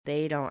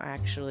they don't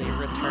actually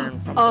return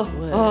from the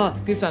wood. Oh,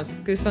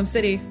 Goosebumps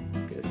City.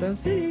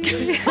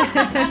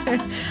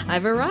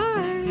 I've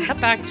arrived. Cut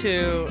back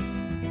to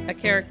a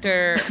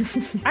character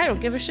I don't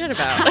give a shit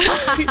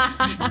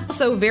about.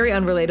 So very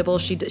unrelatable.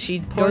 She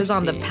goes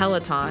on the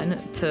Peloton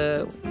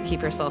to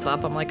keep herself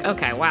up. I'm like,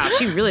 okay, wow,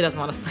 she really doesn't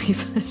want to sleep.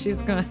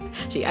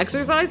 She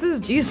exercises?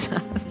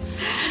 Jesus.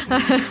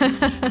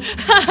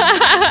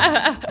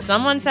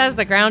 Someone says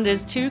the ground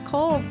is too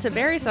cold to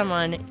bury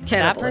someone.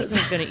 That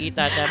person's going to eat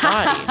that dead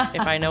body,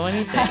 if I know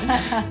anything.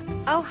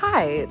 Oh,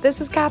 hi, this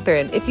is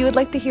Catherine. If you would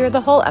like to hear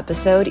the whole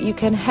episode, you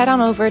can head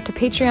on over to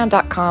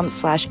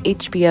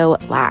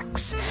patreon.com/HBO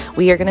Lax.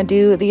 We are going to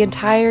do the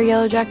entire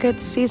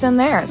Yellowjackets season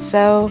there,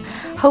 so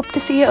hope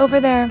to see you over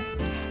there.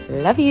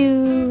 Love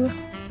you.